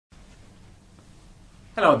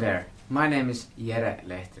Hello there, my name is Jere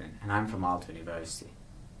Lehtinen and I'm from Aalto University.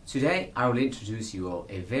 Today I will introduce you all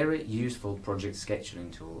a very useful project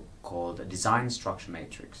scheduling tool called Design Structure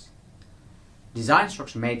Matrix. Design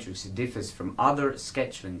Structure Matrix differs from other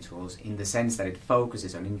scheduling tools in the sense that it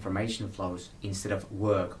focuses on information flows instead of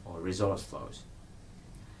work or resource flows.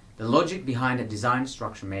 The logic behind a Design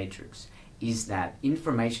Structure Matrix is that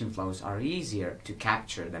information flows are easier to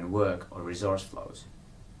capture than work or resource flows.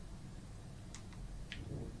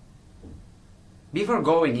 Before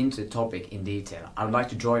going into the topic in detail, I would like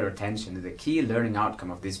to draw your attention to the key learning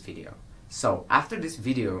outcome of this video. So, after this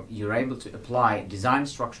video, you're able to apply Design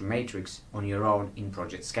Structure Matrix on your own in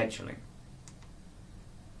project scheduling.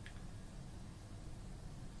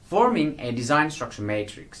 Forming a Design Structure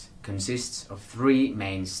Matrix consists of three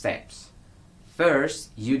main steps. First,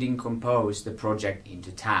 you decompose the project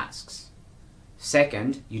into tasks.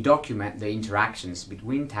 Second, you document the interactions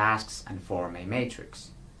between tasks and form a matrix.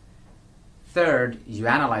 Third, you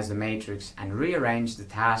analyze the matrix and rearrange the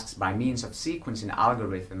tasks by means of sequencing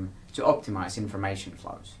algorithm to optimize information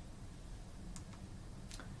flows.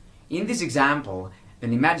 In this example,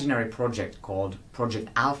 an imaginary project called Project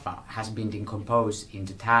Alpha has been decomposed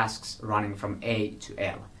into tasks running from A to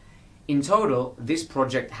L. In total, this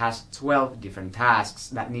project has 12 different tasks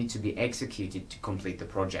that need to be executed to complete the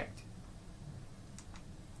project.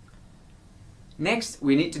 Next,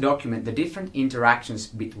 we need to document the different interactions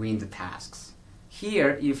between the tasks.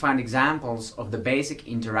 Here you find examples of the basic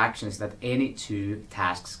interactions that any two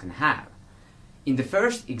tasks can have. In the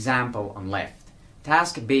first example on left,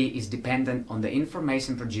 task B is dependent on the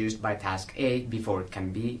information produced by task A before it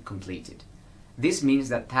can be completed. This means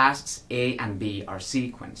that tasks A and B are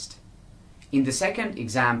sequenced. In the second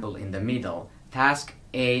example in the middle, task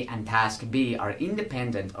A and task B are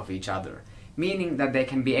independent of each other, meaning that they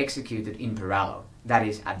can be executed in parallel, that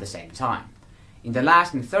is, at the same time. In the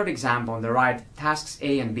last and third example on the right, tasks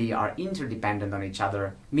A and B are interdependent on each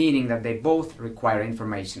other, meaning that they both require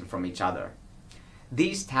information from each other.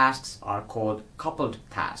 These tasks are called coupled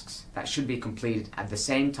tasks that should be completed at the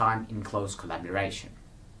same time in close collaboration.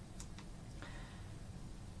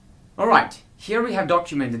 Alright, here we have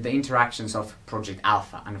documented the interactions of Project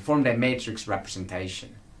Alpha and formed a matrix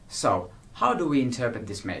representation. So, how do we interpret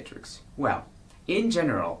this matrix? Well, in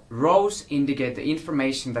general, rows indicate the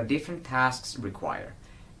information that different tasks require.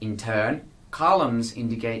 In turn, columns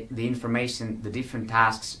indicate the information the different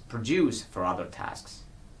tasks produce for other tasks.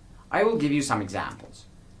 I will give you some examples.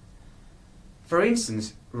 For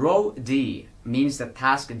instance, row D means that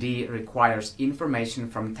task D requires information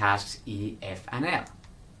from tasks E, F and L.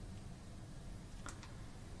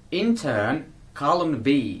 In turn, column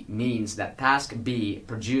B means that task B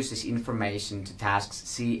produces information to tasks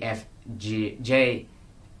C, F, J,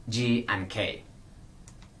 G and K.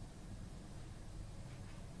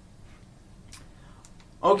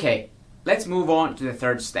 Okay, let's move on to the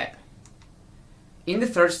third step. In the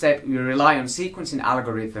third step, we rely on sequencing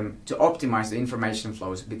algorithm to optimize the information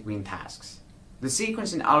flows between tasks. The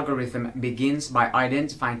sequencing algorithm begins by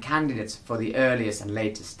identifying candidates for the earliest and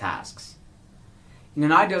latest tasks. In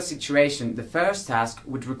an ideal situation, the first task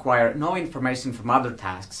would require no information from other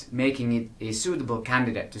tasks, making it a suitable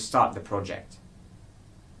candidate to start the project.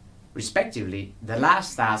 Respectively, the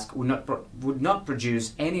last task would not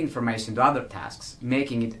produce any information to other tasks,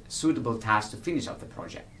 making it a suitable task to finish off the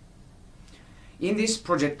project. In this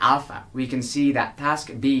Project Alpha, we can see that task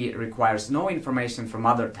B requires no information from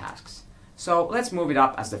other tasks. So let's move it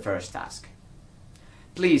up as the first task.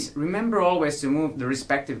 Please remember always to move the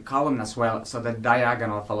respective column as well so that the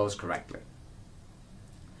diagonal follows correctly.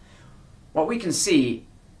 What we can see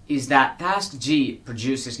is that task G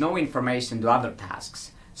produces no information to other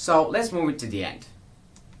tasks, so let's move it to the end.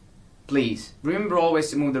 Please remember always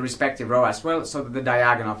to move the respective row as well so that the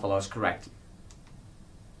diagonal follows correctly.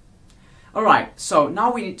 Alright, so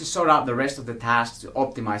now we need to sort out the rest of the tasks to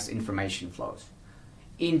optimize the information flows.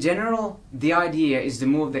 In general, the idea is to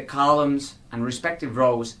move the columns and respective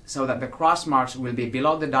rows so that the cross marks will be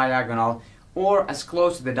below the diagonal or as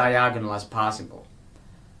close to the diagonal as possible.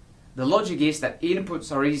 The logic is that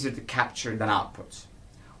inputs are easier to capture than outputs.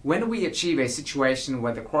 When we achieve a situation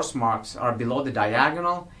where the cross marks are below the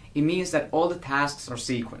diagonal, it means that all the tasks are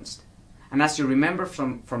sequenced. And as you remember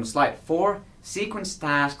from slide 4, sequenced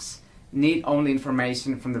tasks need only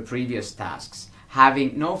information from the previous tasks,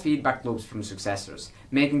 having no feedback loops from successors,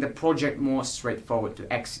 making the project more straightforward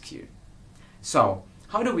to execute. So,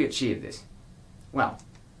 how do we achieve this? Well,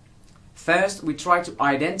 first we try to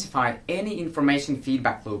identify any information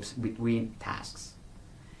feedback loops between tasks.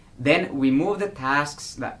 Then we move the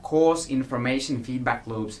tasks that cause information feedback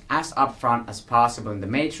loops as upfront as possible in the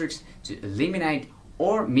matrix to eliminate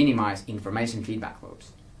or minimize information feedback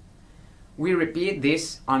loops. We repeat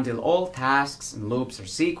this until all tasks and loops are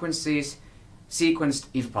sequenced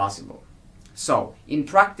if possible. So, in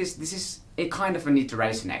practice, this is a kind of an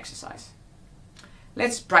iteration exercise.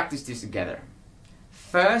 Let's practice this together.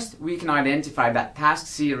 First, we can identify that task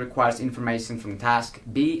C requires information from task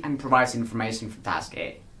B and provides information from task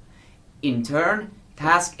A. In turn,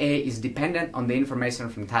 task A is dependent on the information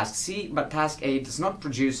from task C, but task A does not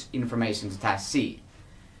produce information to task C.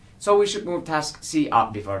 So we should move task C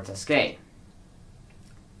up before task A.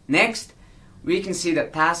 Next, we can see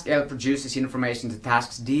that task L produces information to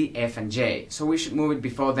tasks D, F and J, so we should move it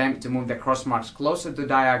before them to move the cross marks closer to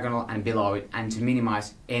diagonal and below it and to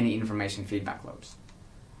minimize any information feedback loops.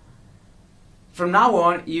 From now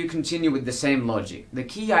on, you continue with the same logic. The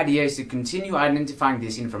key idea is to continue identifying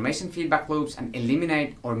these information feedback loops and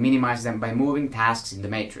eliminate or minimize them by moving tasks in the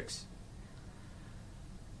matrix.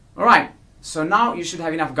 Alright, so now you should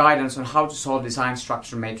have enough guidance on how to solve design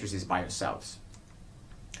structure matrices by yourselves.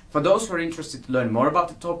 For those who are interested to learn more about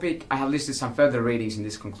the topic, I have listed some further readings in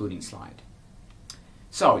this concluding slide.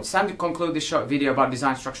 So, it's time to conclude this short video about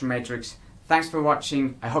design structure matrix. Thanks for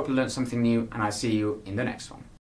watching, I hope you learned something new, and I'll see you in the next one.